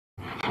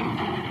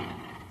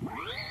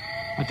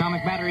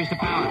Atomic batteries to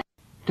power.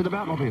 To the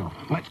Batmobile.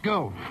 Let's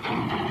go.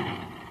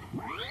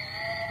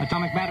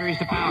 Atomic batteries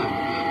to power.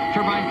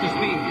 Turbines to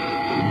speed.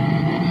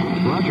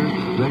 Roger.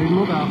 Ready to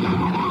move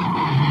out.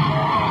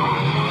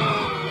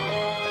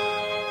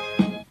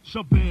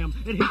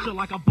 Shabam, it hits you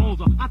like a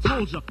boulder. I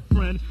told you,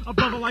 friend, a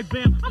brother like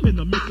Bam, I'm in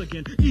the mix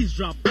again.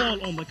 Eavesdrop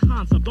all on the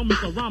concept. Don't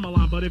miss a rhyme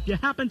line, but if you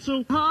happen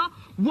to, Huh?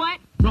 What?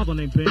 brother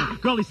named Bam,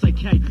 girlie say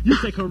K, you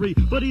say Curry,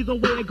 but either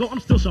way it go, I'm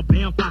still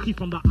Shabam Foxy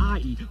from the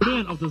IE,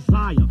 man of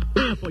desire,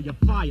 man for your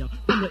fire,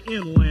 from the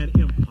inland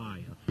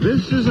empire.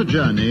 This is a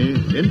journey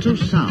into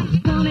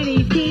sound. One of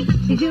these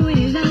kids is doing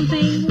his own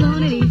thing.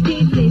 One of these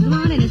kids is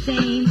one and the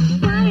same.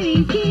 One of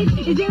these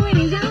kids is doing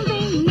his own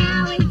thing.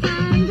 Now it's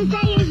time to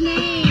say his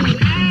name.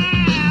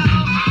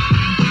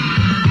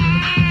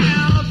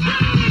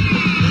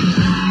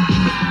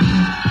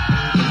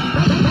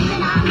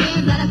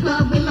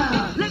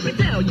 Let me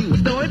tell you a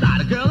story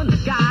about a girl and a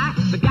guy.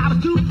 The guy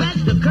was too fat,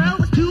 the girl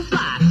was too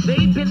fly.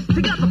 They'd been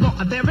together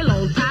for a very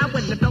long time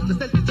when they felt the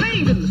sense of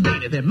change in the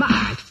state of their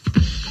mind.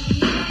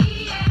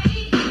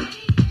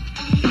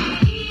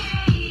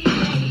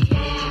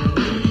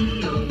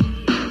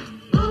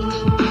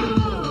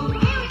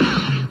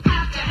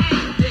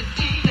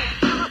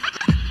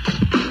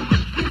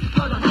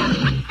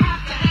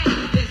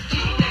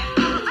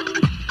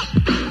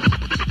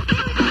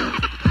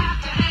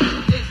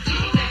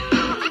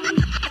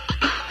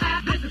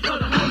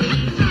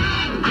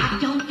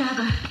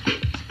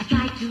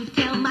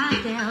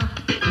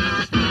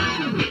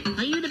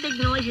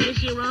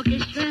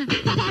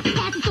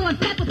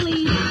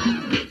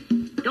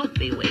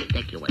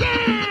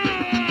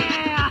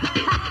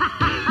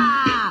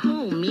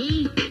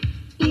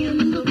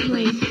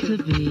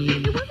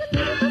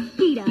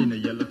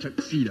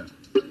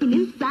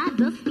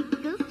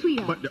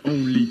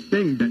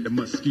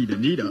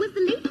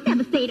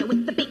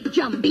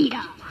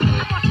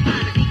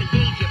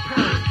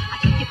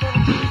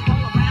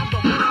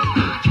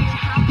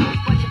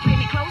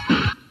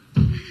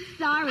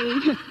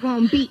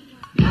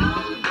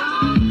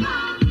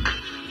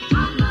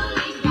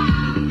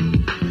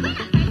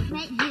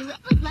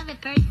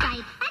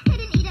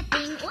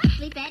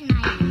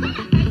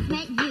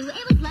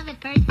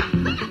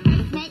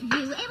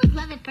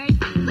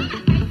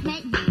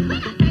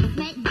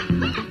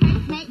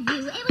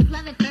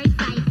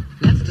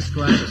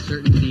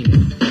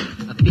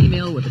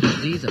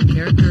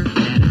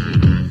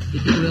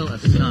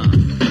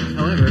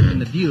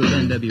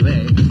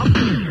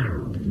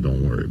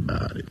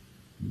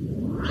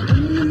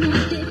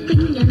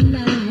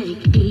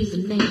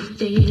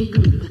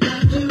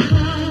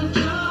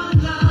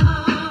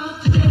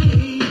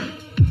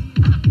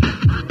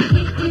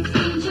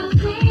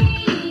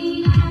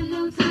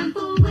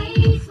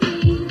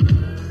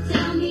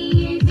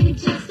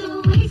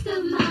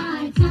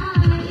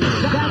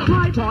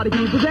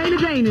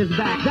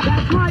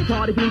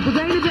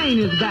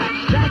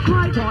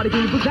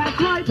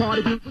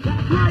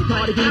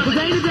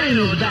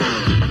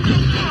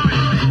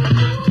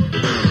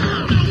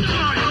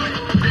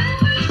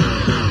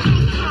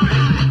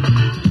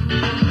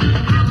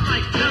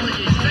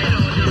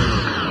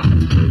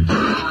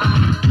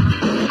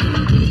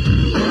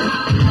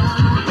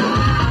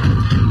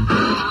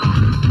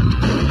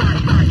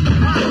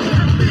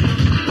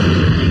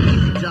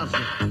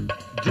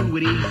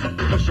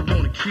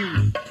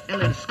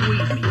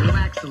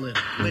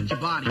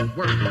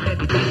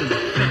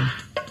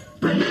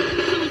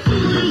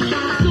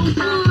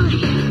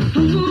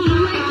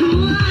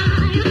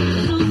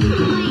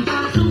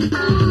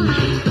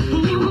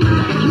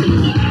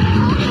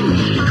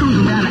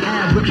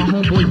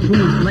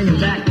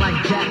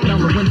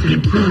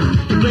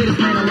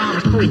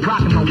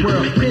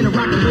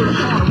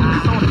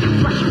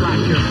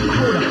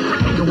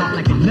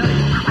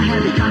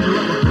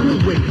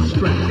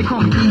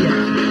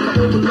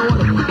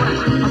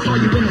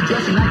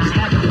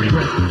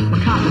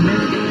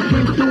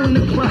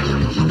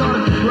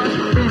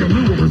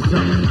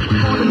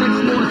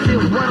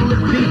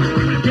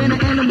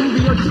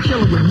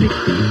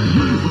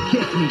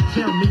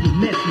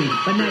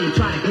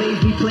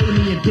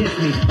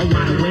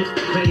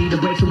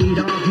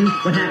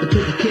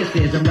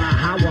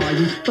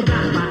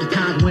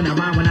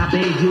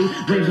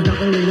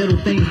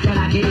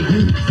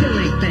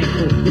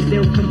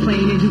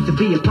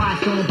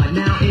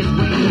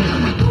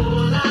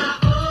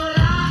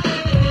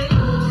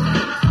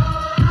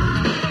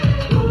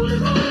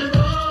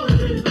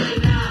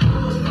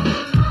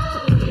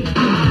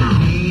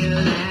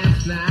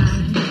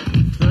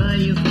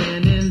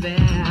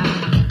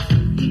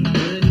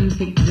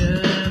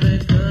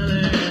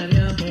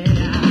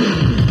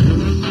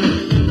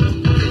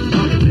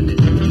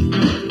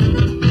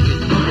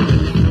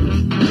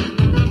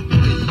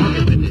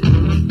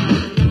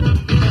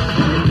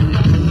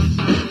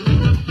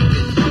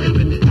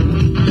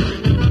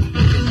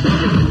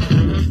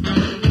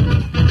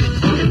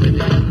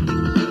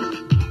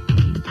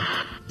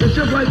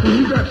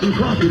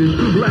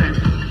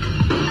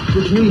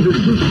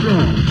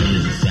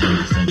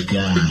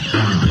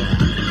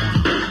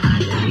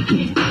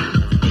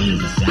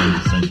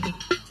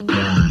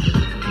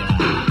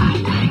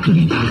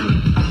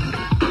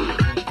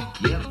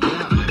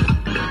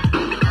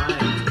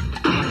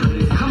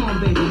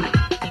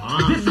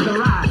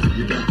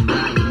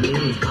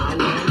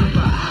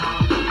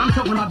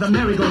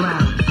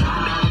 merry-go-round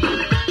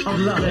of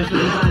love. That's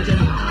what it's like.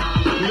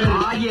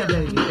 Oh, yeah,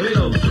 baby. Here we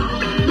go.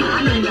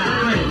 I know you got a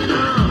friend.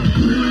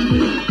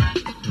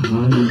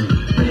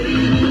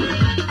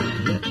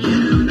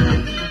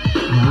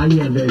 Oh,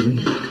 yeah, baby.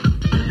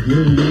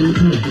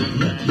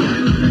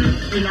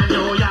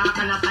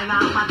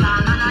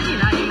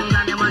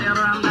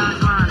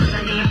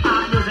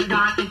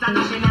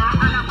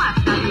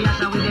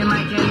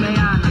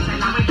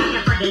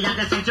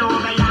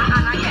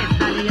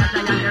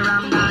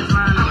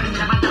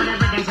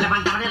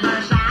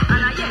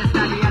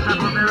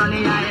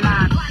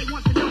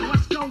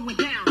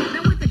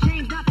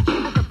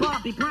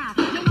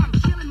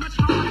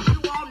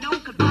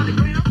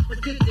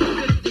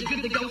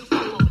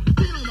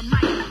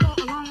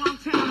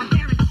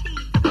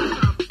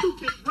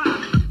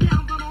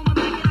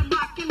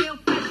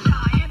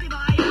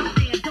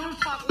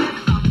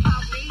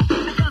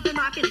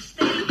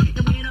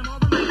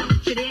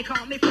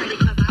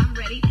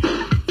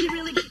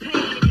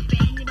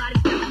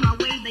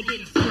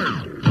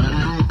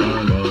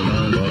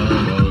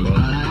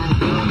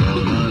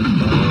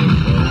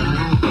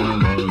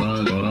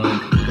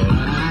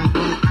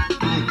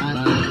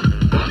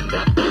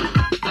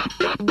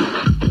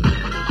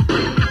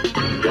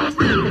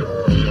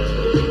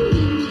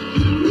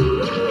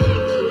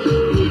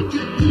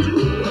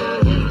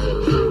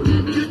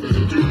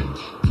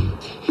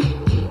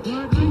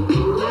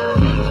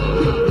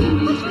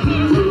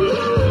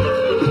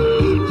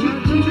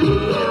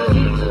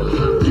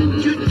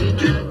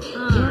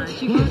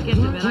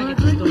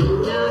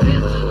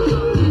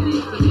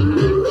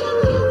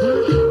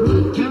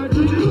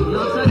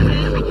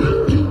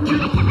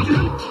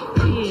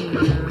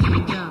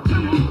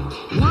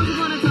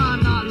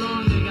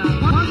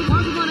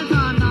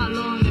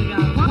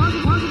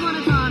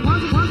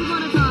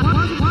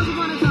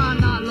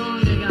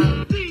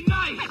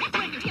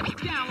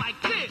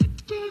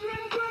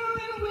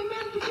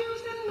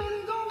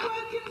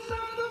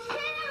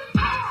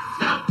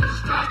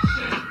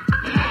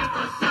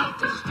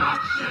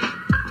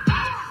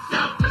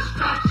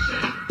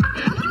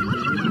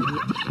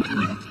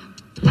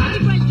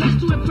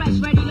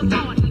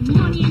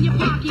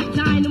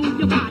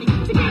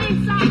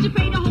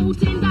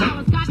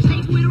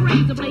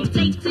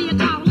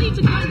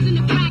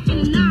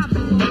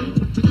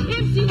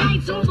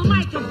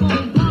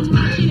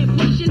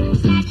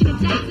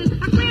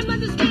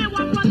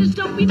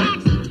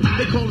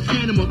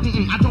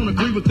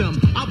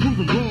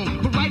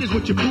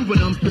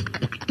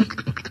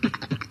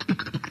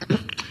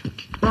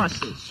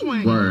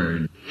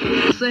 Word.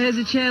 So here's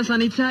a chance,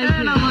 honey, type it.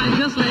 And I might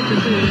just let you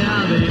see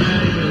how they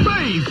act.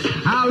 Bass,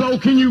 how low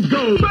can you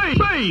go?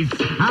 Bass,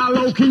 how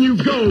low can you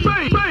go?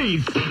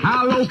 Bass,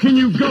 how low can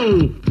you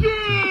go?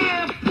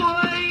 Yeah, boy.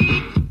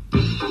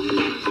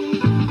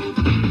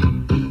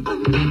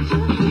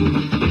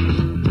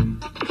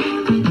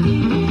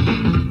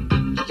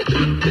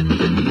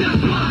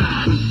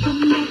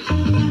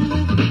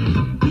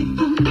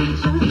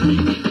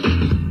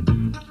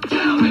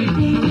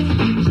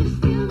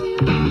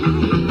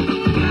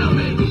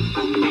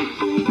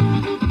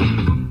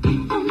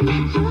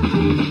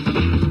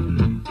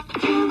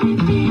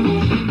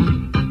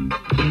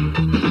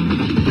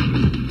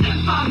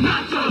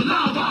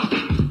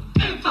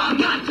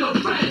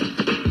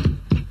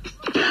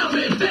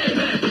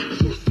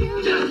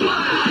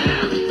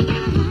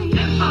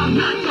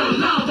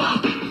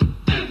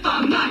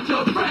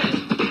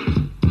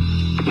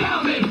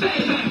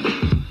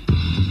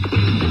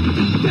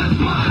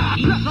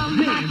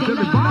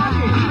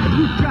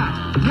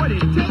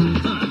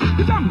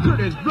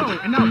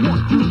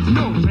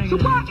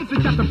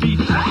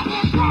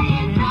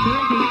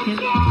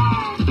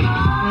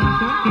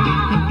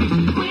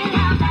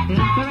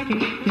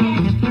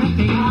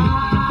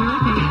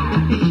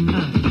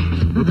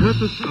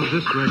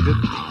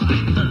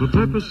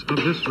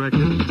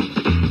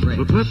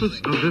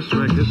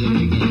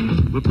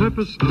 The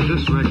purpose of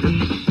this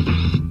record.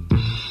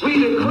 We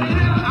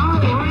declare our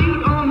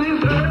right on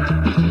this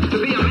earth to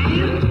be a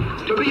man,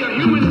 to be a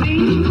human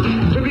being,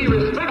 to be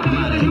respected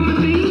as a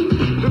human being,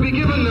 to be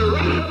given the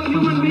rights of a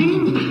human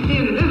being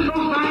in this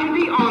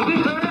society, on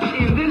this earth,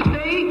 in this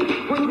day,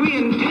 which we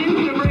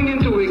intend to bring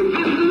into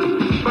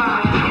existence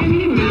by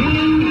any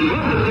means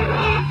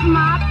necessary.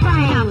 My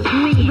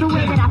brain, the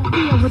way that I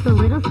feel with a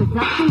little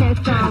seduction, there's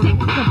some sex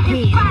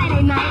appeal. It's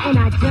Friday night and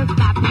I just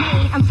got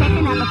paid. I'm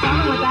checking out the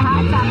phone with a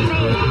high top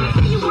fade.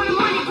 You want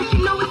money, but you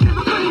know it's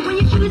never funny when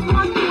you choose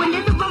one, two, and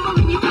there's a rumble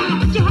in your tummy.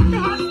 But you have to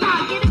have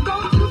style, get a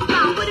go-to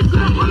style. Put a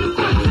girl on the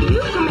court so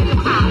you can make a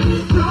pop.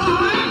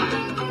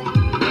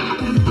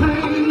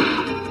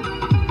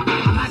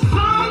 Like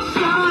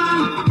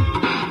sunshine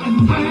and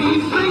rain,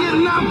 singing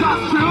now,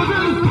 God's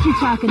children. What you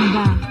talking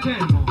about?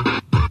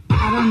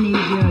 I don't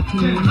need your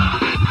opinion. I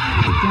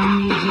don't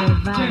need your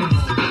advice.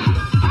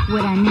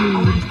 What I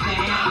need.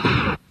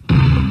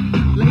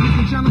 Ladies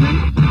and gentlemen,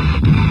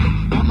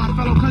 all my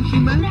fellow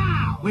countrymen,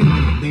 wait a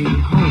minute, baby,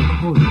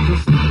 hold it,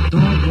 just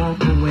don't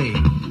walk away.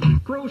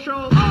 Crucial.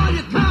 All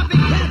you topic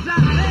cats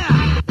out there,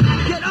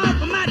 get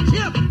off of my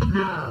tip.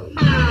 No.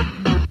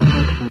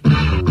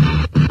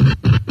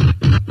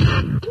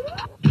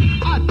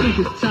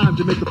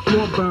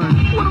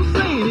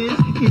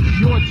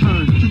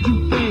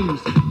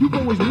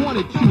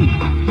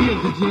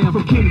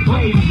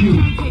 blaze you.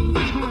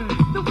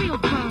 The wheel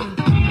turn.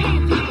 Pay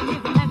attention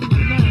if I'm having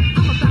your nerve.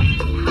 I'm about to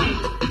get hype,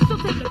 so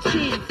take a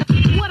chance.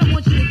 What I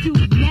want you to do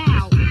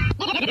now.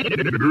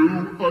 New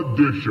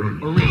edition.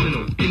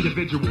 Original,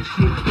 individual,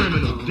 smooth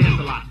criminal. Dance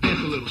a lot, dance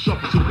a little,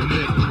 shuffle to the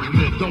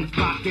middle. Don't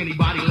clock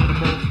anybody, let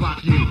them all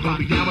clock you. Don't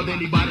be down with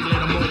anybody, let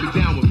them all be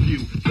down with you.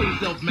 Stay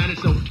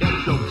self-managed,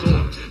 self-kept,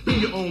 self-taught. Be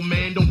your own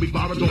man, don't be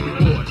borrowed, don't be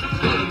bored.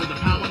 Starting with the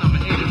power, I'm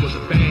an angel with a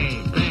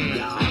bang,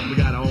 bang. We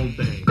got our own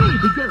thing.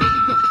 Baby girl,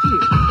 just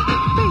here.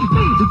 Baby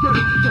girl,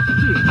 just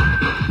here.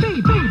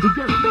 Baby girl, baby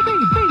girl,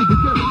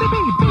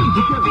 baby girl,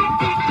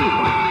 just here.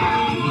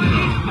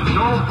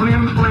 No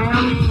flim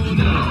flam,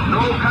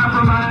 no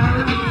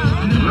compromise,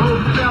 no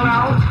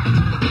sellout.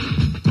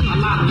 A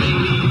lot of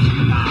ladies,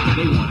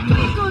 they want more.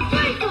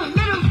 Twinkle,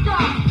 little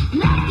star,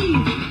 lucky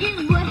is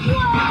what you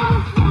are.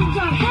 Hold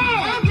your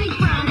head, and big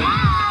brown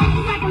eyes.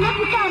 Like a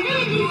lucky star,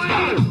 lady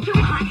stars. Too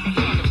hot to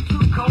handle,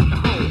 too cold to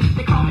hold.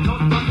 They call me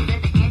Ghostbusters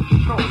and they can't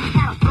control.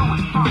 Now I'm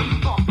throwing parties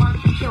for fun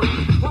to kill.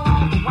 We're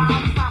all the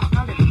wild silence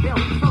under the bill.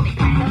 So they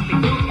crack up, they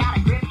do got a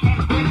grip, and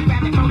a grip,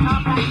 grab it, throw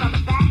off, back on the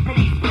back, then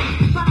they split.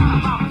 Fly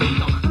off,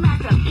 so the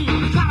master of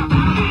evil, try to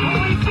rob the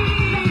boys.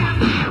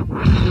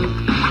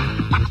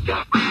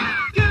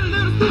 Get a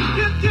little soup,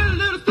 get a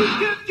little soup,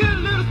 get a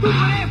little soup of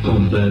that.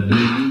 From that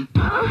baby.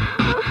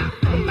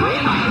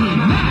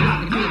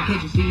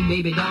 Can't you see,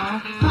 baby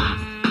doll?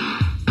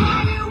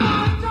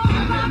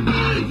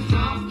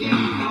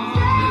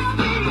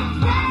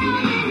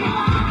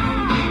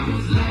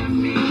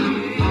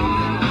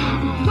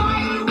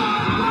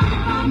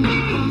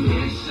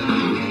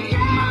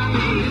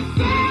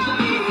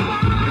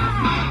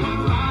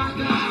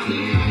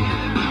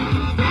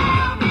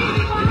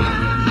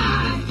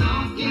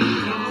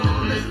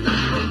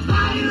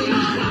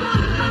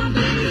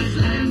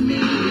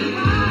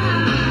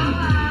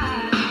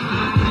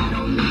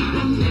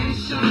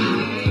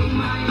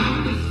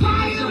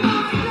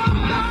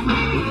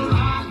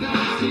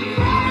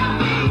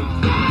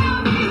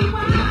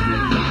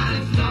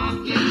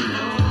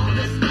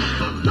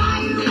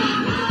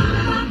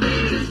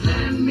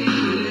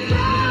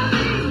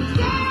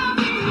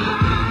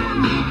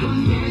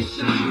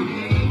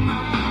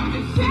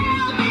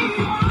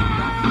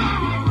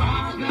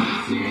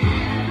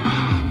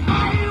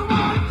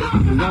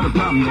 Not a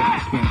problem that I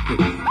can't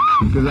fix.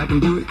 Because I can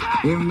do it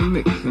in the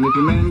mix. And if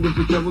your man gets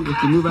in trouble, just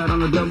to move out on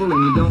the double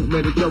and you don't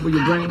let it trouble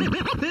your brain.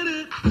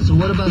 So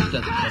what about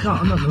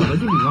Stetsasonic? No, don't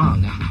get me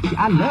wrong. Now, see,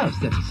 I love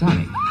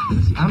Stetsasonic.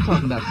 See, I'm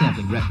talking about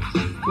sampling records.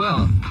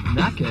 Well, in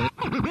that case...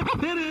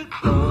 Hit it!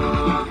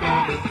 Oh,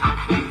 baby, I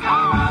think I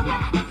love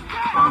you.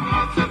 From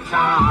head to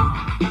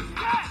toe.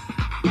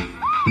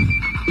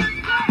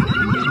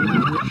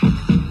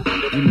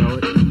 You know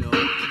it. You know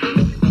it.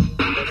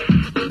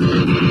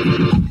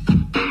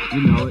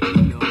 You know it.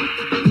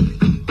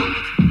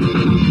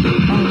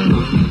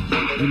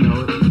 You know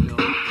it.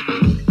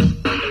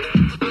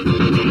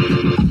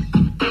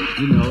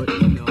 You know it.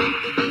 You know it.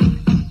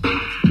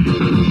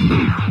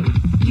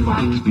 You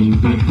ought to be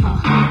thankful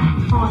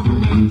for the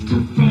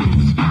little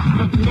things,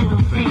 but the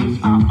little things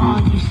are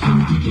all you seem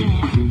to give.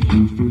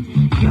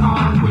 You're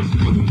always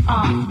putting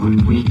off what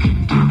we can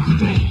do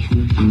today.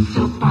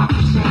 Soap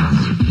opera says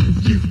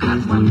you've got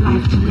one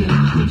life to live.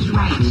 Who's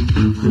right?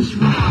 Who's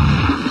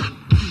wrong?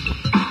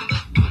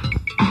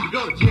 You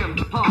go to jam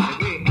the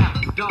party way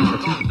after dark. All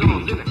the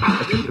dogs in the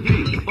house in the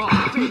beat bar.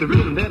 To the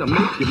rhythm that'll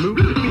make you move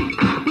your feet.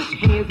 Put your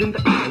hands in the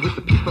air with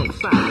the beat on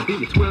side. Then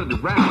you twirl it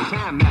around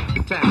time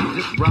after time.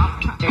 Just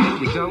rock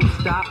and you don't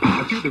stop.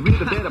 To the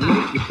rhythm that'll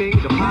make your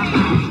finger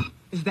pop.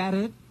 Is that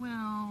it?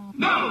 Well,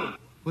 no.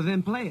 Well,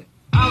 then play it.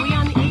 Are we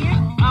on the air?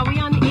 Are we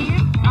on the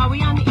air? Are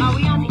we on the air?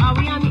 Are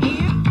we on the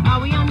air? Are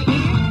we on the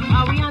air?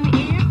 Are we on the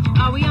air?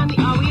 Are we on the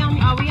air?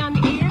 Are we on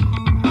the air?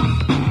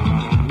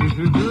 If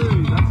you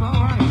do, that's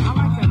all right. I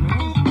like that, man.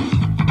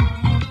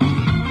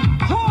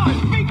 Toy,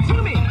 speak to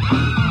me.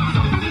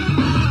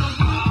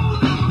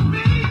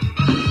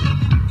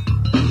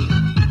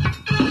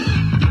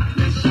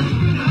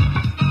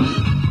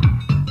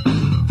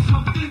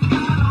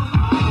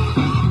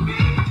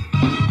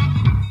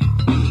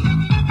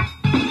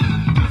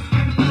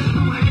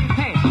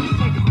 Hey,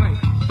 take a break.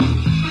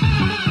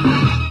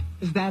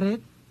 Is that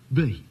it?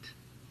 Beat.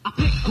 I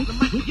picked up the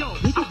mic, yo,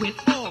 I went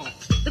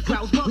off. The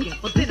crowd's bugging,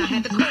 but then I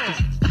had to call.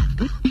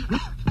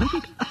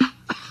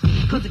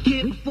 Cause the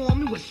kid before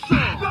me was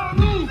soft. The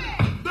roof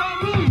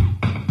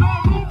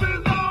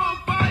is on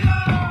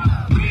fire.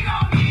 We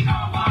don't need no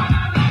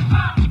water, let's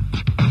up.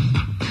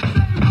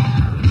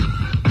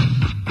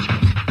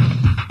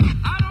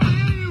 I don't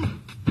hear you.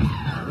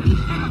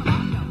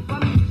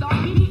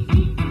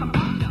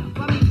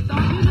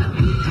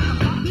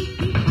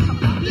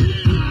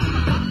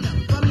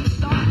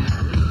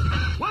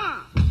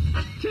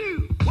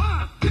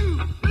 One, two,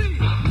 3.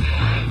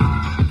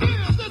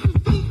 Yeah, this is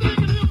too big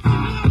and it's too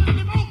loud and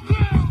it won't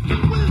ground.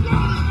 What is going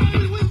on?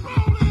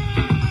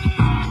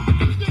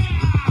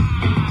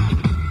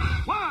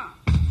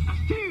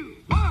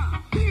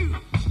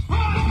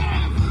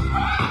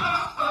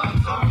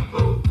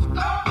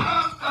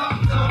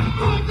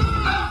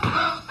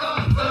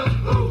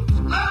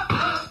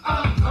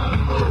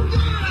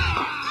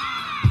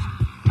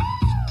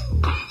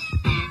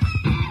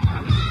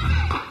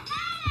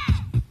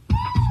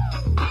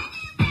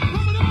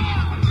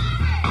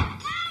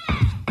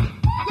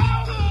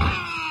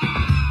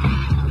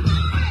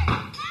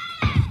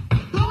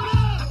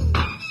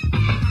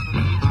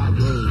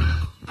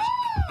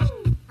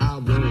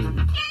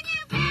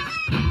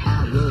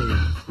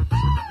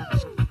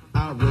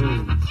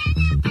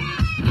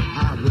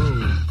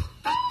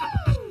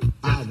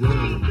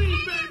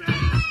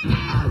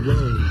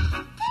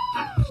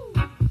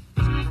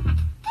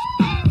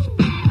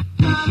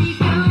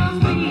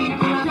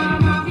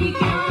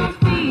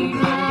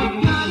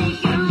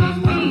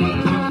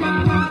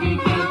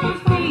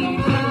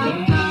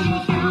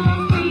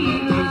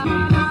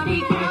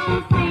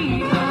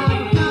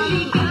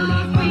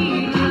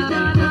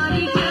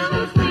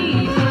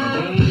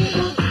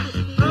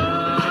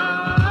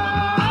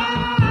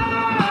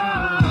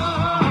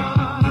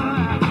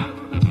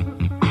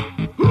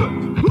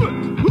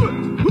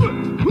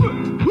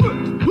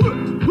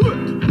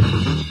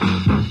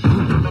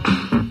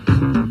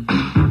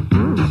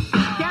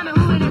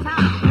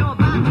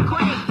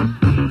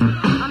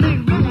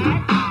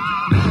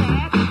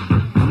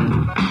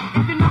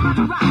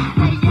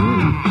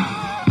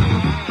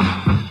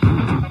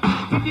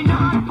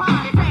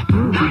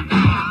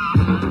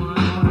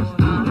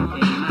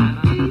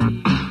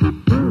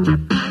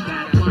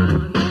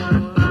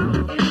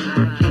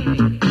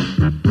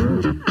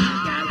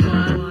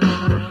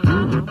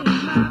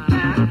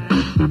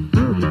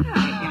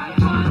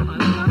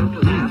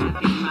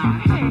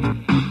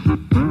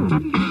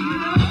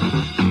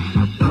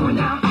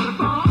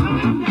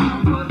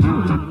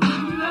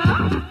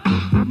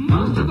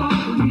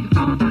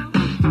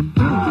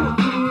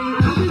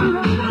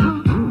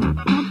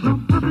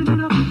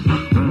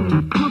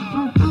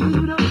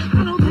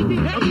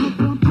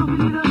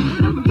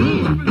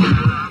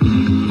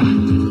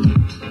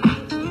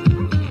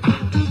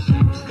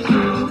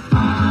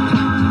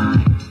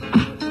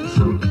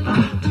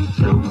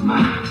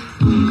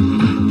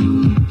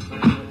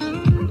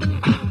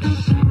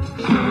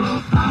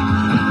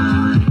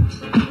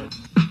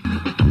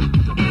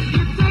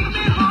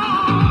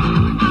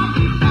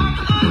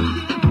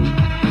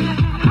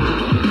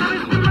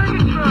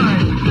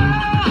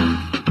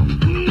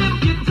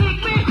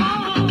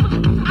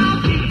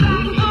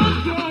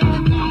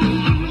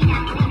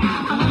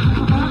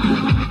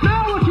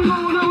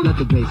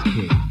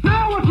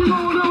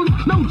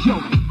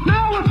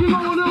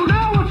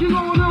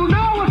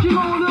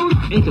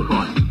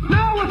 intercourse.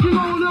 Now what you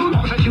gonna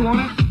do? Bet you want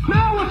it?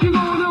 Now what you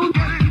gonna do?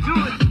 Get into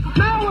it.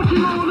 Now what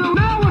you gonna do?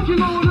 Now what you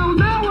gonna do?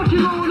 Now what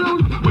you gonna do?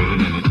 Wait a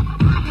minute.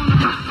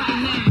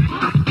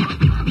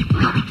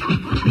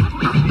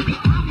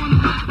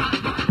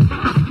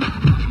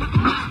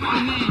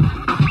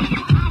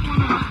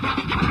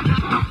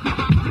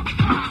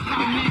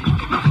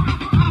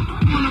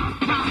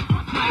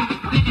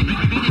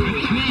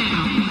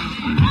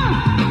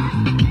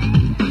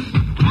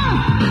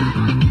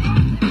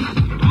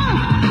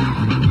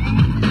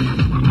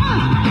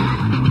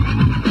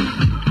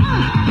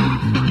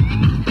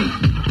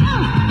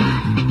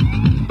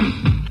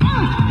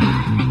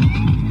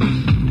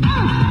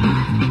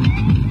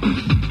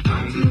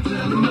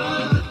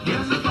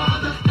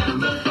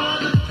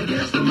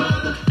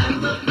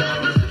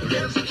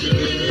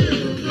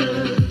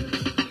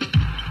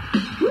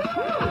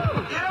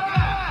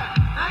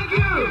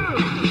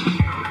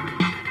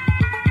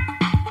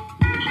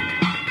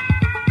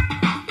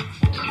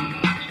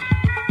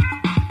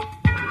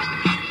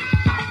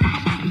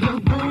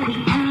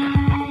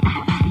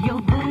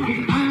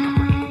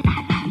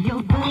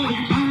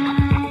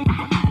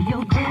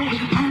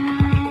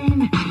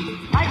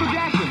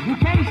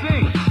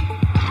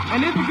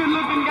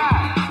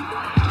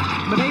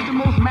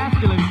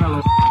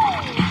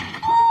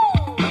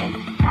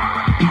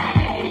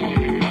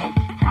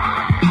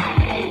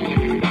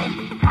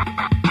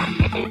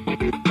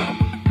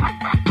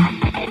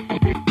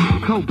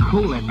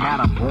 Cool and not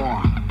a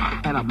bore,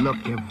 and I'm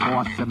looking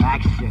for some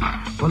action.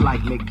 But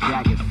like Mick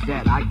Jagger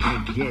said, I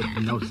can't get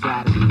no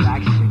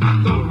satisfaction.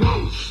 The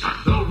roach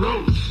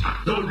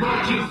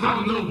is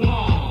on the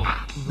wall.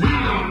 We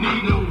don't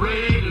need no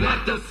raid,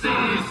 let the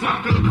silly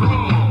sucker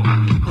crawl.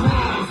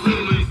 Crawl,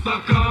 silly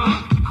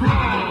sucker,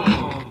 crawl.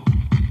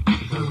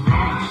 The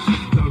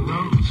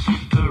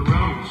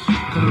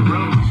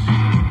roach.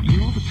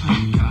 You're the type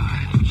of guy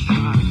who's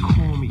trying to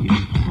call me a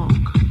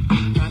punk,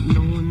 not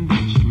knowing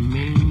that your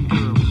main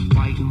girl was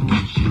biting my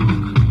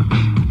junk.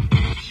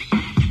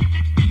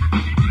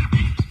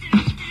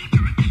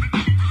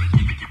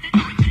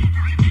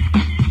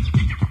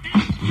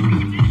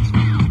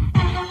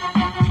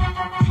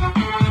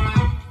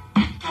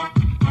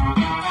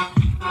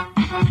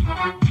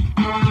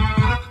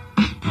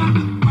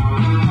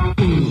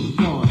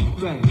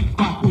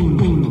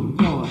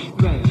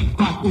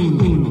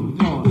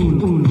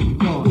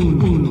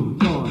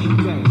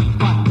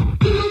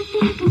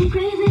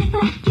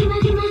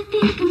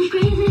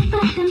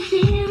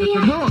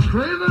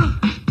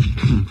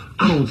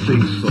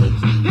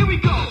 Here we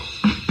go.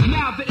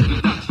 Now the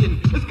introduction.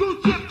 It's Cool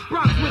Chip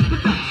Bronx with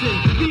production.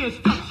 The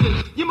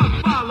instructions you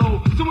must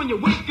follow. So when you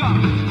wake up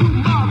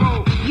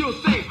tomorrow, you'll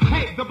say,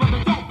 hey, the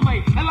brother don't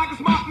play. And like a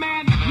smart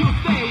man, you'll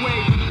stay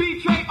away.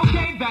 Betray,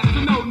 okay, that's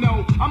a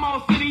no-no. I'm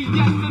all city,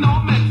 yes, and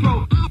all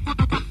metro.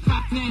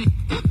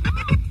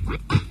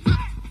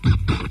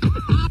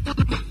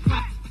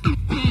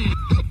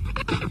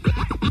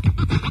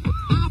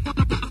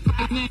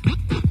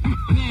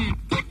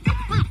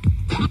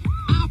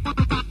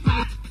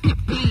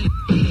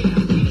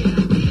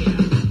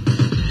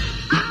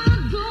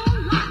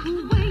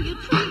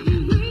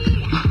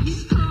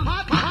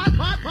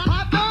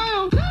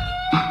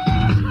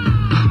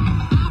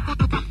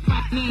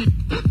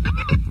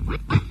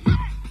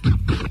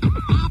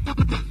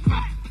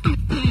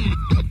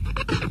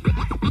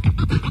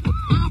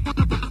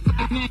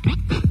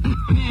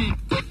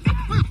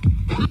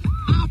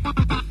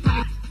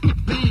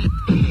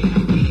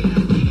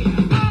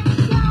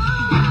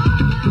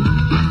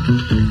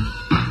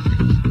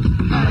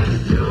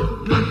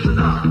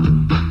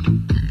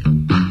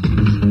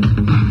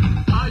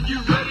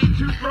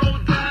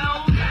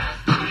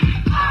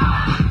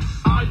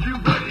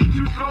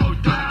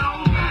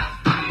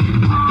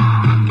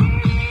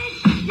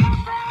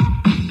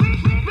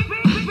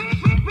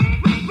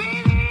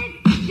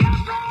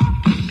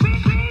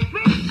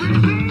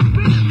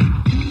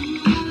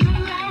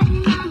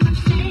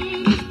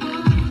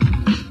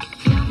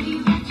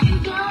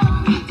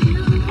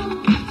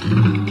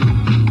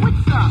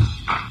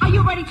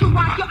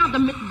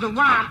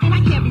 Rhyme, and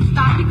I can't be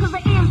stopped because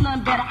there is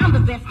none better. I'm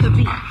the best to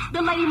be.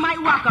 The lady might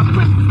rock a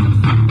princess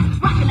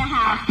rocking the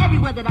house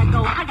everywhere that I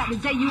go. I got the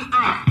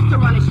J.U.I. to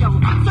run a show.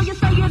 So you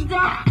say you're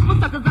dumb? Well,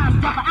 suckers,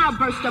 I'm dumb, but I'll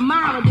burst a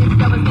mile of this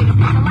devastating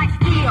picture like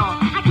steel.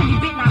 I can be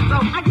bitten, I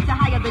broke. I get to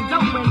higher than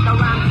dope when the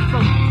rhyme is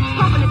broke.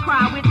 Pumping the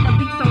crowd with the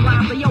beats and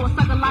rhymes. So yo, a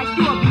sucker like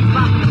you'll be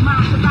rocking the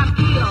mind because I'm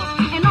ill.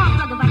 And all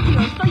suckers I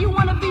kill. So you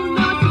wanna be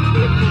lyrically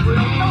speak for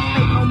real? Don't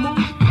fake no move.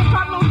 It's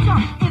talk no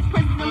jump. It's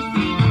Princess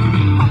MC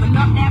pumping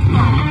up that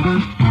song.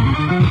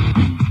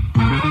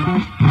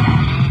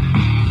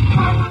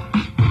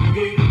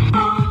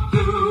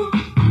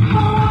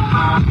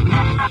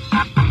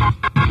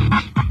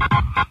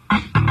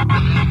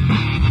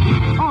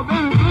 Oh,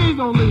 baby, please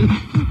don't leave.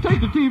 Take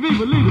the TV,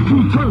 but leave the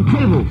two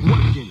turntables.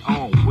 Working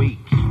all week,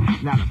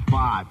 not a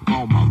 5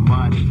 for my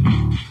money.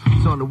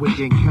 So when the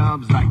weekend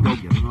comes, I go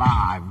get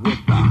live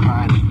with the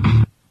honey.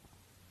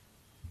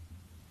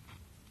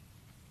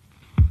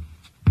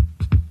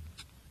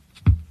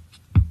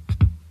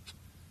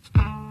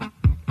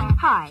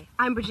 Hi,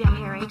 I'm Bridget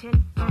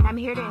Harrington, and I'm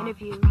here to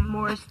interview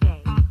Morris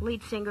Day,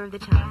 lead singer of The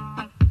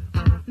Time.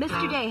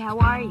 Mr. Day, how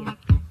are you?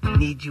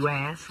 Need you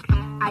ask?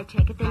 I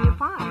take it that you're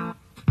fine.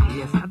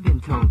 Yes, I've been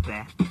told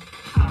that.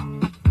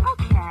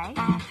 Okay.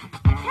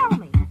 Tell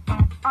me,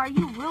 are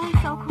you really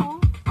so cool?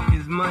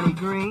 Is money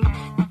green?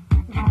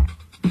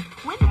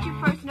 When did you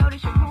first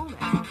notice your coolness?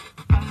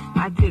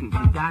 I didn't.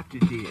 The doctor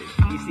did.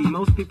 You see,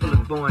 most people are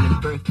born in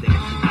birthday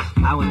suits.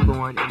 I was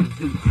born in a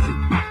zoot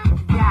suit.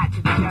 Got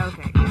to be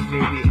joking.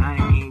 Baby, I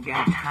ain't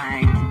got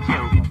time to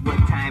joke. What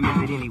time is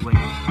it anyway?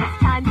 It's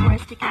time for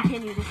us to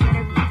continue this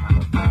interview.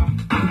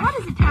 How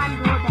does The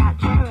Time go about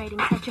generating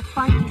such a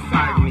funky sound?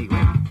 Pardon me,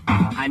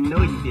 I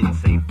know you didn't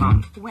say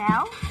funk.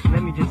 Well?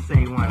 Let me just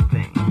say one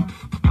thing.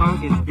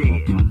 Funk is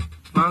dead.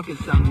 Funk is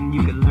something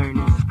you can learn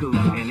in school,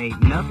 and ain't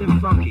nothing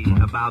funky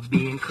about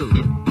being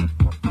cool.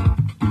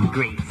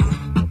 Grace.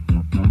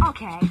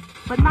 Okay,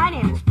 but my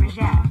name is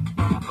Bridget.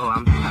 Oh,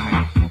 I'm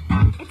sorry.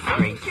 It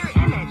seems your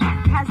image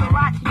has a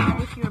lot to do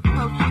with your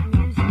approach to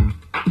music.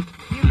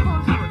 Your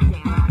clothes, for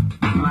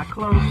example. My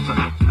clothes?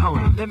 Hold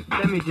it.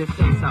 Let me just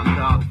say something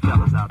to all the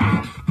fellas out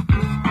there.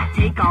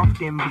 Take off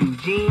them blue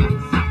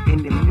jeans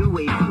and them new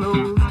wave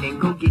clothes and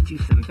go get you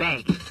some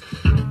baggies.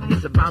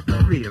 It's about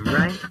the freedom,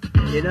 right?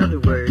 In other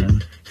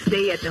words,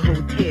 stay at the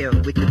hotel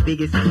with the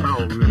biggest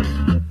ballroom.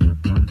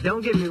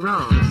 Don't get me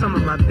wrong, some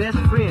of my best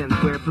friends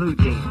wear blue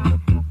jeans.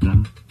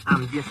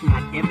 I'm just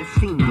not ever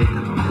seen with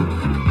them.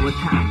 What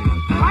time is it?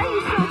 Why are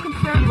you so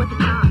concerned with the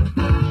time?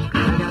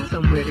 I got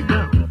somewhere to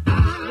go.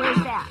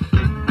 Where's that?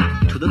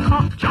 To the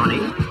clock, Johnny.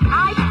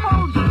 I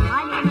told you,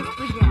 my name is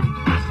Bridget.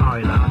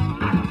 Sorry, love.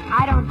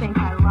 I don't think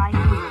I like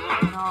you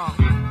at all.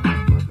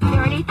 Is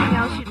there anything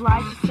else you'd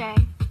like to say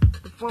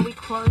before we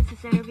close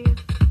this interview?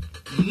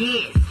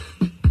 Yes.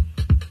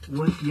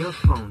 What's your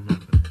phone number?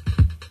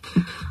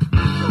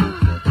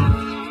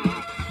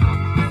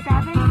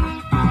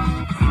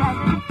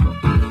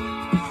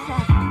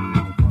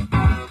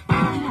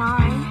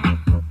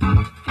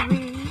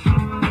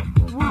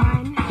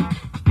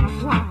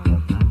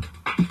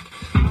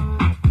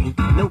 Ain't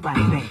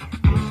nobody bad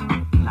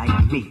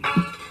like me.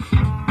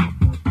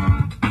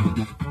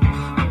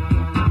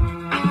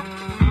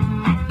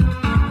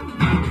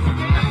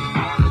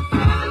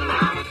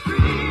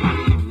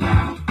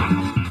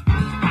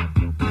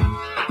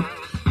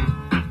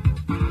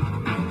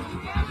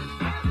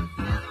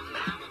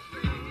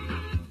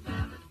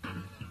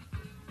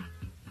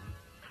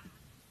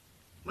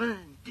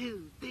 One,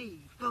 two,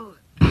 three, four.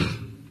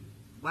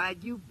 Why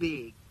you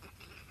big?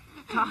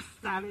 Toss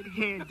solid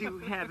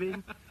hairdo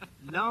having,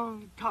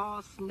 long,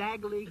 tall,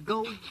 snaggly,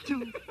 gold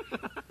tooth.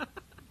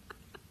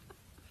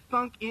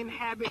 Funk in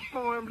habit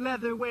form,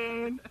 leather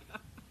wearing,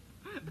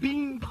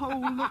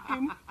 beanpole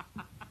looking,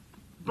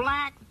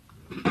 black.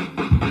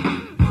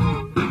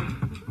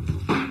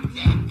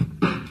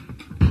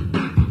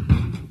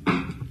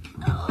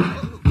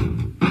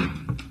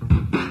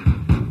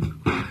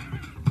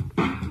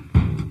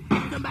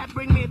 Somebody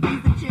bring me a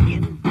piece of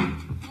chicken.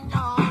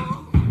 No.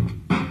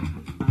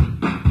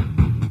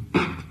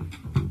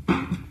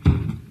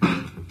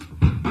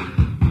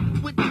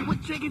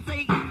 What chicken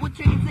say? What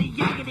chicken say?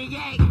 Yakety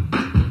yak.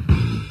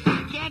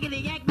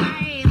 Yakety yak my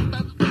ass.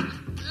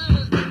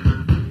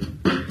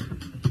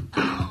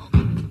 Oh,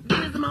 give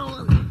me some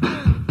more.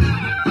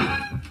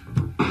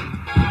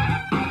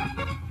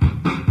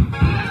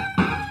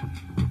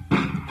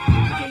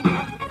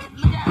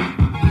 Look out.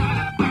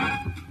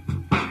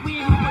 We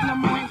ain't gonna put no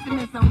more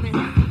instruments on this. We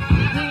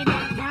ain't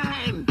got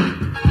time.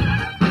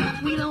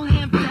 We don't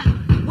have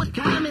time. What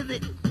time is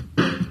it?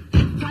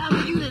 It's time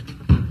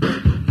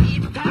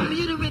for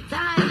you to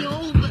retire. You're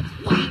over.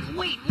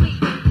 Wait.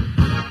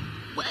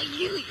 Well,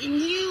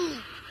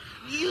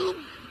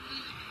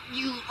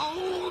 you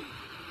old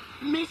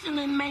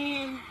Michelin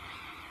man,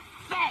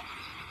 fat,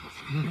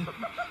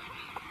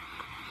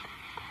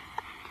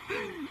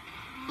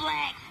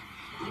 black.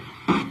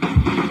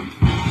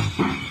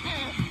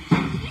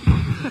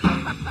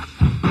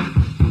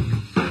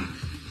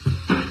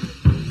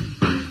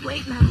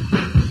 Wait now.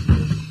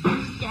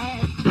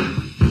 Yes.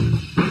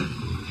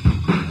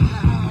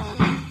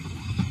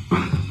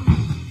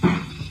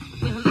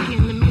 Well, look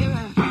in the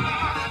mirror. I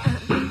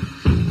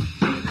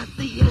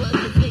see your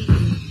ugly face.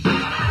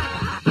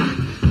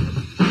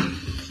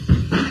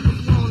 I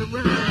just wanna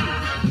run over.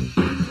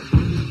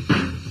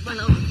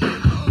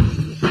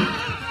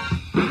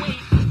 Wait,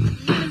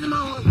 give me some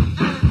more.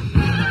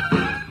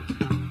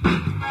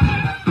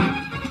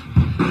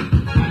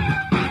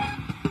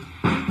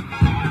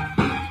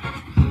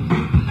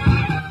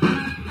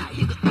 Now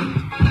you go.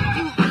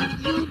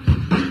 You.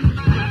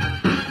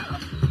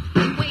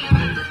 Wait.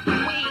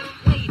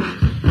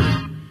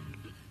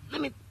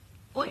 Let me.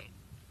 Wait.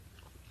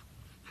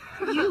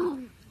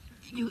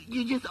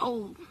 You just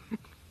old.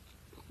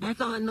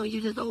 That's all I know.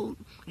 You just old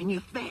and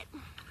you're fat.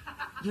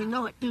 You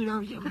know it too,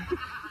 don't you?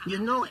 You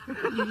know it.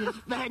 You're just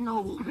fat and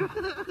old.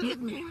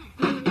 Hit me.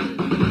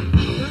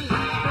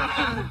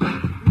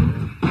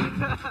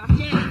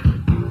 Yeah.